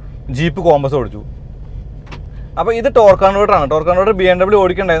ജീപ്പ് കോമ്പസ് ഓടിച്ചു. അപ്പോൾ ഇത് torque കൺവേർട്ടറാണ്. Torque converter BMW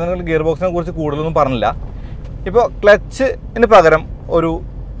ഓടിക്കണ്ടായിരുന്നു, gear ബോക്സിനെ കുറിച്ച് കൂടുതലൊന്നും പറഞ്ഞില്ല. ഇപ്പോൾ ക്ലച്ചിന് പകരം ഒരു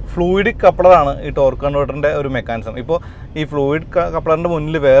ഫ്ലൂയിഡിക് കപ്ലറാണ് ഈ ടോർക്ക് കൺവേർട്ടറിൻ്റെ ഒരു മെക്കാനിസം. ഇപ്പോൾ ഈ ഫ്ലൂയിഡ് കപ്ലറിൻ്റെ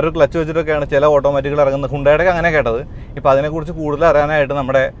മുന്നിൽ വേറൊരു ക്ലച്ച് വെച്ചിട്ടൊക്കെയാണ് ചില ഓട്ടോമാറ്റിക്കുകൾ ഇറങ്ങുന്നത്. ഹുണ്ടായിടൊക്കെ അങ്ങനെ കേട്ടത്. ഇപ്പോൾ അതിനെക്കുറിച്ച് കൂടുതൽ അറിയാനായിട്ട്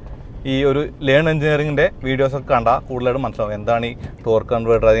നമ്മുടെ ഈ ഒരു ലേൺ എഞ്ചിനീയറിങ്ങിൻ്റെ വീഡിയോസൊക്കെ കണ്ടാൽ കൂടുതലായിട്ട് മനസ്സിലാവും എന്താണ് ഈ ടോർക്ക്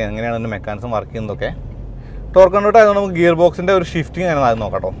കൺവേർട്ടർ, അത് എങ്ങനെയാണ് അതിൻ്റെ മെക്കാനിസം വർക്ക് ചെയ്യുന്നതൊക്കെ. ടോർക്ക് കൺവേർട്ടർ ആയതുകൊണ്ട് നമുക്ക് ഗിയർ ബോക്സിൻ്റെ ഒരു ഷിഫ്റ്റിംഗ് എങ്ങനെ ആയത്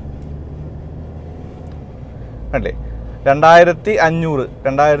നോക്കാം. അല്ലേ 2500,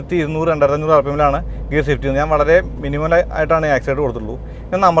 2200, 2500 RPM ഗിയർ ഷിഫ്റ്റ് ചെയ്യുന്നത്. ഞാൻ വളരെ മിനിമം ആയിട്ടാണ് ആക്സിഡൻറ്റ് കൊടുത്തുള്ളൂ.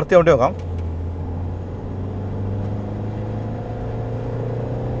 ഞാൻ അമർത്തി വേണ്ടി നോക്കാം.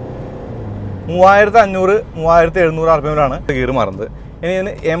 $3500, 3700 RPM ഗിയർ മാറുന്നത്. ഇനി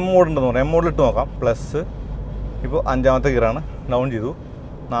ഇതിന് M മോഡ് ഉണ്ടെന്ന് പറയാം. M മോഡിൽ ഇട്ട് നോക്കാം. പ്ലസ് ഇപ്പോൾ 5ാമത്തെ ഗിയറാണ്. ഡൗൺ ചെയ്തു.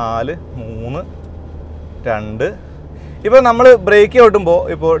 4, 3, 2. ഇപ്പോൾ നമ്മൾ ബ്രേക്ക് ചവിട്ടുമ്പോൾ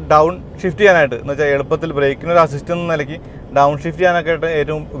ഇപ്പോൾ ഡൗൺ ഷിഫ്റ്റ് ചെയ്യാനായിട്ട് എന്ന് വെച്ചാൽ എളുപ്പത്തിൽ ബ്രേക്കിനൊരു അസിസ്റ്റ് എന്ന നിലയ്ക്ക് ഡൗൺ ഷിഫ്റ്റ് ചെയ്യാനൊക്കെ ആയിട്ട്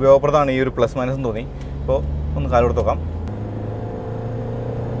ഏറ്റവും ഉപയോഗപ്രദമാണ് ഈ ഒരു പ്ലസ് മൈനസ് എന്ന് തോന്നി. ഇപ്പോൾ ഒന്ന് കാല് കൊടുത്ത് നോക്കാം.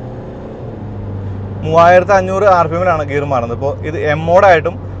 3500 RPM ഗിയർ മാറുന്നത്. ഇപ്പോൾ ഇത് M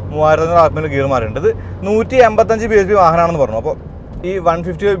മോഡായിട്ടും 3500 RPM ഗിയർ മാറിയിട്ടുണ്ട്. ഇത് 185 bhp വാഹനമാണെന്ന് പറഞ്ഞു. അപ്പോൾ ഈ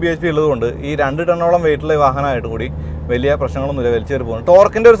 155 bhp ഉള്ളതുകൊണ്ട് ഈ 2 ടണ്ണോളം വെയിറ്റുള്ള വാഹനമായിട്ട് കൂടി വലിയ പ്രശ്നങ്ങളൊന്നുമില്ല, വലിച്ചേറി പോകുന്നു.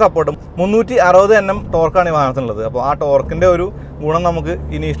 ടോർക്കിൻ്റെ ഒരു സപ്പോർട്ടും 360 Nm ടോർക്കാണ് ഈ വാഹനത്തിനുള്ളത്. അപ്പോൾ ആ ടോർക്കിൻ്റെ ഒരു ഗുണം നമുക്ക്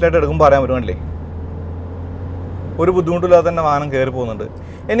ഇനീഷ്യലായിട്ട് എടുക്കുമ്പോൾ പറയാൻ പറ്റുമല്ലേ, ഒരു ബുദ്ധിമുട്ടില്ലാതെ തന്നെ വാഹനം കയറി പോകുന്നുണ്ട്.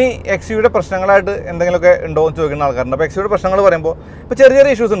 ഇനി XUVയുടെ പ്രശ്നങ്ങളായിട്ട് എന്തെങ്കിലുമൊക്കെ ഉണ്ടോ എന്ന് ചോദിക്കുന്ന ആൾക്കാരുണ്ട്. അപ്പോൾ XUVയുടെ പ്രശ്നങ്ങൾ പറയുമ്പോൾ ഇപ്പോൾ ചെറിയ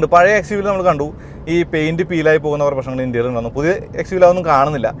ചെറിയ ഇഷ്യൂസ് ഉണ്ട്. പഴയ XUVയിൽ നമ്മൾ കണ്ടു ഈ പെയിൻറ്റ് പീലായി പോകുന്ന കുറേ പ്രശ്നങ്ങൾ ഇന്ത്യയിൽ ഉണ്ടാകുന്നു. പുതിയ XUVയിൽ അതൊന്നും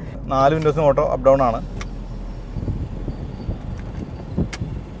കാണുന്നില്ല. 4 വിൻഡോസും ഓട്ടോ അപ്പ് ഡൗൺ ആണ്.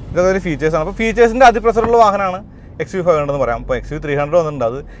 ഇതൊക്കെ ഒരു ഫീച്ചേഴ്സാണ്. അപ്പോൾ ഫീച്ചേഴ്സിൻ്റെ അതിപ്രസരമുള്ള വാഹനമാണ് XUV 500 എന്ന് പറയാം. ഇപ്പോൾ XUV 300 വന്നിട്ടുണ്ട്.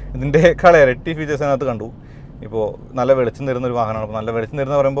 അത് ഇതിൻ്റെക്കാൾ ഇരട്ടി ഫീച്ചേഴ്സ് അതിനകത്ത് കണ്ടു. ഇപ്പോൾ നല്ല വെളിച്ചം തരുന്ന ഒരു വാഹനമാണ്. അപ്പോൾ നല്ല വെളിച്ചം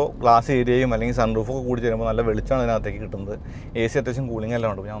തരുന്ന പറയുമ്പോൾ ഗ്ലാസ് ഏരിയയും അല്ലെങ്കിൽ സൺറൂഫൊക്കെ കൂടി ചേരുമ്പോൾ നല്ല വെളിച്ചമാണ് ഇതിനകത്തേക്ക് കിട്ടുന്നത്. AC അത്യാവശ്യം കൂളിംഗ് എല്ലാം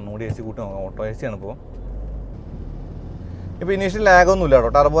ഉണ്ട്. ഞാൻ ഒന്നുകൂടി AC കൂട്ടി നോക്കാം. ഓട്ടോ AC ആണ് ഇപ്പോൾ. ഇപ്പോൾ ഇനീഷ്യൽ ലാഗൊന്നും ഇല്ല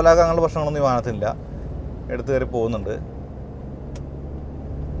കേട്ടോ. ടർബോ ലാഗ് അങ്ങനെയുള്ള പ്രശ്നങ്ങളൊന്നും ഈ വാഹനത്തിനില്ല. എടുത്ത് കയറി പോകുന്നുണ്ട്.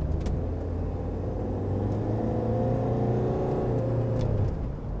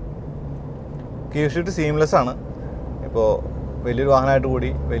 ഗിയർ ഷിഫ്റ്റ് സീംലെസ് ആണ്. ഇപ്പോൾ വലിയൊരു വാഹനമായിട്ട് കൂടി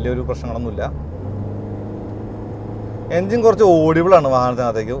വലിയൊരു പ്രശ്നങ്ങളൊന്നുമില്ല. എൻജിൻ കുറച്ച് ഓഡിബിളാണ്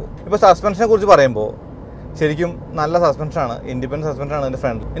വാഹനത്തിനകത്തേക്ക്. ഇപ്പോൾ സസ്പെൻഷനെ കുറിച്ച് പറയുമ്പോൾ ശരിക്കും നല്ല സസ്പെൻഷനാണ്, ഇൻഡിപെൻഡൻറ്റ് സസ്പെൻഷനാണ് ഇതിൻ്റെ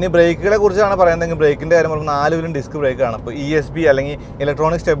ഫ്രണ്ട്. ഇനി ബ്രേക്കുകളെ കുറിച്ചാണ് പറയുന്നതെങ്കിൽ ബ്രേക്കിൻ്റെ കാര്യം പറയുമ്പോൾ 4 വീലും ഡിസ്ക് ബ്രേക്കാണ്. ഇപ്പോൾ ESP അല്ലെങ്കിൽ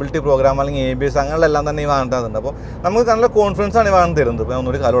ഇലക്ട്രോണിക് സ്റ്റെബിലിറ്റി പ്രോഗ്രാം അല്ലെങ്കിൽ ABS അങ്ങനെയെല്ലാം തന്നെ ഈ വാഹനത്തിനകത്തുണ്ട്. അപ്പോൾ നമുക്ക് നല്ല കോൺഫിഡൻസ് ആണ് ഈ വാഹനം തരുന്നത്. ഇപ്പോൾ ഞാൻ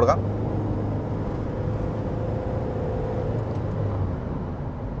ഒന്നുകൂടി കാല് കൊടുക്കാം.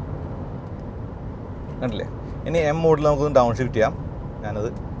 കണ്ടില്ലേ. ഇനി M മോഡിൽ നമുക്കൊന്ന് ഡൗൺ ഷിഫ്റ്റ് ചെയ്യാം. ഞാനത്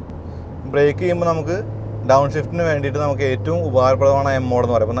ബ്രേക്ക് ചെയ്യുമ്പോൾ നമുക്ക് ഡൗൺ ഷിഫ്റ്റിന് വേണ്ടിയിട്ട് നമുക്ക് ഏറ്റവും ഉപകാരപ്രദമാണ് M മോഡ്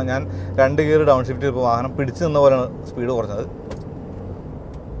എന്ന് പറയുമ്പോൾ ഞാൻ 2 ഗിയർ ഡൗൺ ഷിഫ്റ്റ് ചെയ്തപ്പോൾ വാഹനം പിടിച്ച് നിന്ന പോലെയാണ് സ്പീഡ് കുറഞ്ഞത്.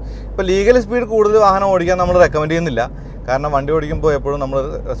 ഇപ്പോൾ ലീഗൽ സ്പീഡ് കൂടുതൽ വാഹനം ഓടിക്കാൻ നമ്മൾ റെക്കമെൻഡ് ചെയ്യുന്നില്ല. കാരണം വണ്ടി ഓടിക്കുമ്പോൾ എപ്പോഴും നമ്മൾ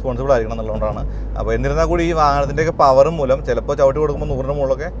റെസ്പോൺസിബിൾ ആയിരിക്കണം എന്നുള്ളതുകൊണ്ടാണ്. അപ്പോൾ എന്നിരുന്നാൽ കൂടി ഈ വാഹനത്തിൻ്റെയൊക്കെ പവറും മൂലം ചിലപ്പോൾ ചവിട്ടി കൊടുക്കുമ്പോൾ 100ന്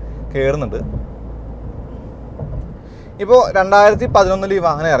മുകളിലൊക്കെ കയറുന്നുണ്ട്. ഇപ്പോൾ 2011 ഈ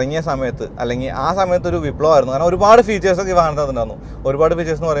വാഹനം ഇറങ്ങിയ സമയത്ത് അല്ലെങ്കിൽ ആ സമയത്ത് ഒരു വിപ്ലവമായിരുന്നു. കാരണം ഒരുപാട് ഫീച്ചേഴ്സൊക്കെ ഈ വാഹനത്തിനകത്തുണ്ടായിരുന്നു. ഒരുപാട്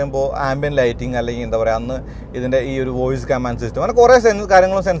ഫീച്ചേഴ്സ് എന്ന് പറയുമ്പോൾ ആംബിയൻ ലൈറ്റിംഗ് അല്ലെങ്കിൽ എന്താ പറയുക, അന്ന് ഇതിൻ്റെ ഈ ഒരു വോയിസ് കമാൻഡ് സിസ്റ്റം അങ്ങനെ കുറേ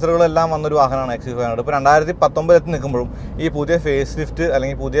കാര്യങ്ങളും സെൻസറുകളും എല്ലാം വന്നൊരു വാഹനമാണ് XUV 500. ഇപ്പോൾ 2019 നിൽക്കുമ്പോഴും ഈ പുതിയ ഫേസ് ലിഫ്റ്റ്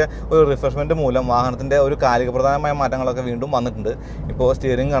അല്ലെങ്കിൽ പുതിയ ഒരു റിഫ്രഷ്മെൻറ്റ് മൂലം വാഹനത്തിൻ്റെ ഒരു കാലികപ്രധാനമായ മാറ്റങ്ങളൊക്കെ വീണ്ടും വന്നിട്ടുണ്ട്. ഇപ്പോൾ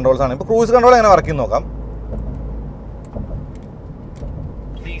സ്റ്റിയറിംഗ് കൺട്രോൾസ് ആണ്. ഇപ്പോൾ ക്രൂസ് കൺട്രോൾ എങ്ങനെ വർക്ക് ചെയ്യുന്ന നോക്കാം.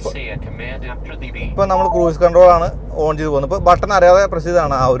 ഇപ്പോൾ നമ്മൾ ക്രൂസ് കൺട്രോളാണ് ഓൺ ചെയ്ത് പോകുന്നത്. ഇപ്പോൾ ബട്ടൺ അറിയാതെ പ്രസ്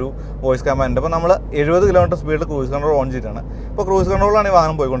ചെയ്താണ് ആ ഒരു വോയിസ് കമാൻഡ്. അപ്പോൾ നമ്മൾ 70 km സ്പീഡിൽ ക്രൂസ് കൺട്രോൾ ഓൺ ചെയ്തിട്ടാണ്. ഇപ്പോൾ ക്രൂസ് കൺട്രോളാണ് ഈ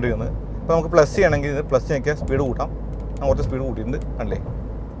വാഹനം പോയിക്കൊണ്ടിരിക്കുന്നത്. ഇപ്പോൾ നമുക്ക് പ്ലസ് ചെയ്യണമെങ്കിൽ ഇത് പ്ലസ് ഞെക്കിയാൽ സ്പീഡ് കൂട്ടാം. ഞാൻ കുറച്ച് സ്പീഡ് കൂട്ടിയിട്ടുണ്ട്, കണ്ടേ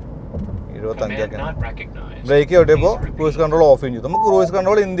 75 ബ്രേക്ക് ചവിട്ടിയപ്പോൾ ക്രൂസ് കൺട്രോൾ ഓഫ് ചെയ്തു. നമുക്ക് ക്രൂസ്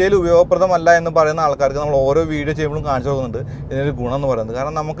കൺട്രോൾ ഇന്ത്യയിൽ ഉപയോഗപ്രദമല്ല എന്ന് പറയുന്ന ആൾക്കാർക്ക് നമ്മൾ ഓരോ വീഡിയോ ചെയ്യുമ്പോഴും കാണിച്ചു കൊടുക്കുന്നുണ്ട് ഇതിനൊരു ഗുണം എന്ന് പറയുന്നത്.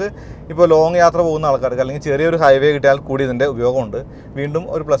 കാരണം നമുക്ക് ഇപ്പോൾ ലോങ് യാത്ര പോകുന്ന ആൾക്കാർക്ക് അല്ലെങ്കിൽ ചെറിയൊരു ഹൈവേ കിട്ടിയാൽ കൂടി ഇതിൻ്റെ ഉപയോഗമുണ്ട്. വീണ്ടും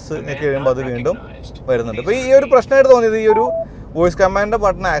ഒരു പ്ലസ് ഞെക്കി കഴിയുമ്പോൾ അത് വീണ്ടും വരുന്നുണ്ട്. ഇപ്പോൾ ഈ ഒരു പ്രശ്നമായിട്ട് തോന്നിയത് ഈ ഒരു വോയിസ് കമാൻഡിൻ്റെ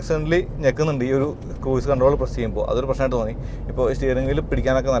ബട്ടൺ ആക്സിഡൻ്റലി ഞെക്കുന്നുണ്ട് ഈ ഒരു ക്രൂസ് കൺട്രോൾ പ്രസ് ചെയ്യുമ്പോൾ. അതൊരു പ്രശ്നമായിട്ട് തോന്നി. ഇപ്പോൾ സ്റ്റിയറിംഗ് വീൽ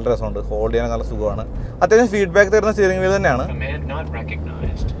പിടിക്കാനൊക്കെ നല്ല രസമുണ്ട്, ഹോൾഡ് ചെയ്യാനൊക്കെ നല്ല സുഖമാണ്. അത്യാവശ്യം ഫീഡ്ബാക്ക് തരുന്ന സ്റ്റിയറിംഗ് വീൽ തന്നെയാണ്.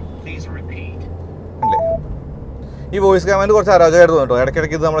 അല്ലേ, ഈ വോയിസ് കമാൻഡ് കുറച്ച് അരോചകമായിട്ട് തോന്നിട്ടോ.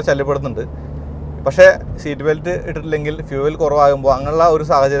 ഇടയ്ക്കിടയ്ക്ക് ഇത് നമ്മളെ ശല്യപ്പെടുന്നുണ്ട്. പക്ഷേ സീറ്റ് ബെൽറ്റ് ഇട്ടിട്ടില്ലെങ്കിൽ ഫ്യൂവൽ കുറവാകുമ്പോൾ അങ്ങനെയുള്ള ഒരു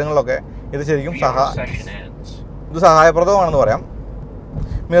സാഹചര്യങ്ങളിലൊക്കെ ഇത് ശരിക്കും സഹായപ്രദമാണെന്ന് പറയാം.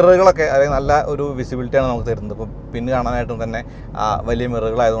 മിററുകളൊക്കെ അല്ലെങ്കിൽ നല്ല ഒരു വിസിബിലിറ്റിയാണ് നമുക്ക് തരുന്നത്. ഇപ്പോൾ പിന്ന് കാണാനായിട്ടും തന്നെ വലിയ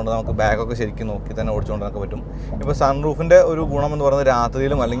മിററുകളായതുകൊണ്ട് നമുക്ക് ബാഗൊക്കെ ശരിക്കും നോക്കി തന്നെ ഓടിച്ചുകൊണ്ടൊക്കെ പറ്റും. ഇപ്പോൾ സൺറൂഫിൻ്റെ ഒരു ഗുണം എന്ന് പറയുന്നത്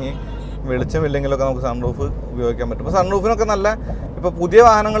രാത്രിയിലും അല്ലെങ്കിൽ വെളിച്ചമില്ലെങ്കിലൊക്കെ നമുക്ക് സൺറൂഫ് ഉപയോഗിക്കാൻ പറ്റും. ഇപ്പോൾ സൺറൂഫിനൊക്കെ നല്ല ഇപ്പോൾ പുതിയ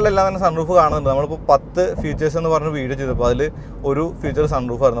വാഹനങ്ങളിലെല്ലാം തന്നെ സൺറൂഫ് കാണുന്നുണ്ട്. നമ്മളിപ്പോൾ 10 ഫീച്ചേഴ്സ് എന്ന് പറഞ്ഞ് വീഡിയോ ചെയ്തപ്പോൾ അതിൽ ഒരു ഫീച്ചർ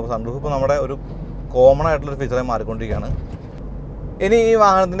സൺറൂഫ് ആയിരുന്നു. അപ്പോൾ സൺറൂഫ് ഇപ്പോൾ നമ്മുടെ ഒരു കോമൺ ആയിട്ടുള്ളൊരു ഫീച്ചറായി മാറിക്കൊണ്ടിരിക്കുകയാണ്. ഇനി ഈ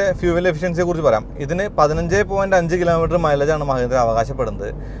വാഹനത്തിൻ്റെ ഫ്യൂവൽ എഫിഷ്യൻസിയെ കുറിച്ച് പറയാം. ഇതിന് 15.5 കിലോമീറ്റർ മൈലേജാണ് മഹീന്ദ്ര അവകാശപ്പെടുന്നത്.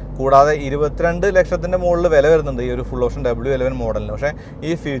 കൂടാതെ 22 ലക്ഷത്തിൻ്റെ മുകളിൽ വില വരുന്നുണ്ട് ഈ ഒരു ഫുൾ ഓപ്ഷൻ W11 മോഡലിന്. പക്ഷേ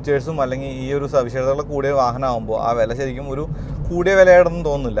ഈ ഫീച്ചേഴ്സും അല്ലെങ്കിൽ ഈ ഒരു സവിശേഷതകൾ കൂടിയ വാഹനമാകുമ്പോൾ ആ വില ശരിക്കും ഒരു കൂടിയ വിലയായിട്ടൊന്നും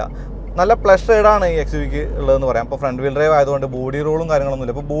തോന്നുന്നില്ല. നല്ല പ്ലസ് റൈഡാണ് ഈ XUVക്ക് ഉള്ളതെന്ന് പറയാം. ഇപ്പോൾ ഫ്രണ്ട് വീൽ ഡ്രൈവ് ആയതുകൊണ്ട് ബോഡി റോളും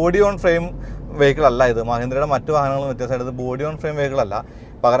കാര്യങ്ങളൊന്നുമില്ല. ഇപ്പോൾ ബോഡി ഓൺ ഫ്രെയിം വെഹിക്കിൾ അല്ല ഇത്. മഹീന്ദ്രയുടെ മറ്റു വാഹനങ്ങളും വ്യത്യാസമായിട്ട് ഇത് ബോഡി ഓൺ ഫ്രെയിം വെഹിക്കിൾ അല്ല.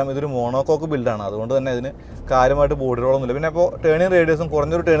 പകരം ഇതൊരു മോണോകോക്ക് ബിൽഡാണ്. അതുകൊണ്ട് തന്നെ ഇതിന് കാര്യമായിട്ട് ബോഡി റോളൊന്നുമില്ല. പിന്നെ ഇപ്പോൾ ടേണിംഗ് റേഡിയസും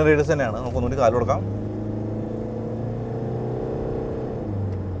കുറഞ്ഞൊരു ടേണിംഗ് റേഡിയസ് തന്നെയാണ്. നമുക്കൊന്നുകൂടി കാല് കൊടുക്കാം.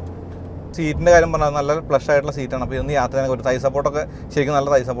 സീറ്റിൻ്റെ കാര്യം പറഞ്ഞാൽ നല്ല പ്ലഷ് ആയിട്ടുള്ള സീറ്റാണ്. അപ്പോൾ ഇന്ന് യാത്ര ചെയ്യാൻ ഒരു തൈ സപ്പോർട്ടൊക്കെ ശരിക്കും നല്ല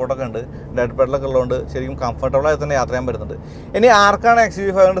തൈ സപ്പോർട്ടൊക്കെ ഉണ്ട്. ഡെഡ് പെഡലൊക്കെ ഉള്ളതുകൊണ്ട് ശരിക്കും കംഫർട്ടബിളായി തന്നെ യാത്ര ചെയ്യാൻ പറ്റുന്നുണ്ട്. ഇനി ആർക്കാണ് XUV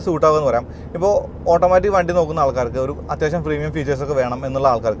 500 സൂട്ട് ആകുമെന്ന് പറയാം. ഇപ്പോൾ ഓട്ടോമാറ്റിക് വണ്ടി നോക്കുന്ന ആൾക്കാർക്ക്, ഒരു അത്യാവശ്യം പ്രീമിയം ഫീച്ചേഴ്സൊക്കെ വേണം എന്നുള്ള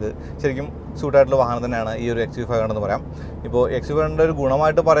ആൾക്കാർക്ക് ശരിക്കും സൂട്ടായിട്ടുള്ള വാഹനം തന്നെയാണ് ഈ ഒരു XUV 500 എന്ന് പറയാം. ഇപ്പോൾ XUV 500 ഒരു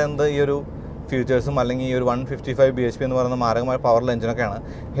ഗുണമായിട്ട് പറയുന്നത് ഈ ഒരു ഫീച്ചേഴ്സും അല്ലെങ്കിൽ ഈ ഒരു 155 bhp എന്ന് പറയുന്ന മാരകമായ പവറുള്ള എഞ്ചിനൊക്കെയാണ്.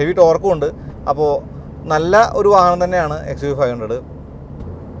 ഹെവി ടോർക്കും ഉണ്ട്. അപ്പോൾ നല്ല ഒരു വാഹനം തന്നെയാണ് XUV 500.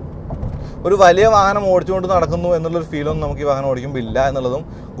 ഒരു വലിയ വാഹനം ഓടിച്ചുകൊണ്ട് നടക്കുന്നു എന്നുള്ളൊരു ഫീലൊന്നും നമുക്ക് ഈ വാഹനം ഓടിക്കുമ്പോൾ ഇല്ല എന്നുള്ളതും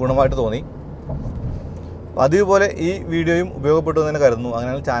ഗുണമായിട്ട് തോന്നി. അതേപോലെ ഈ വീഡിയോയും ഉപയോഗപ്പെട്ടു എന്ന് തന്നെ കരുതുന്നു.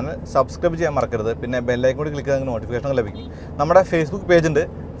 അങ്ങനെ ചാനൽ സബ്സ്ക്രൈബ് ചെയ്യാൻ മറക്കരുത്. പിന്നെ ബെല്ലൈക്കൺ കൂടി ക്ലിക്ക് ചെയ്താൽ നോട്ടിഫിക്കേഷൻ ലഭിക്കും. നമ്മുടെ ഫേസ്ബുക്ക് പേജുണ്ട്,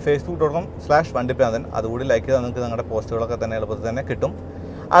 facebook.com/Vandipranthan. അതുകൂടി ലൈക്ക് ചെയ്താൽ നിങ്ങൾക്ക് നിങ്ങളുടെ പോസ്റ്റുകളൊക്കെ തന്നെ എളുപ്പത്തിൽ തന്നെ കിട്ടും.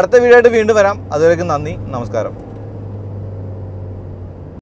 അടുത്ത വീഡിയോ ആയിട്ട് വീണ്ടും വരാം. അതുവരേക്കും നന്ദി, നമസ്കാരം.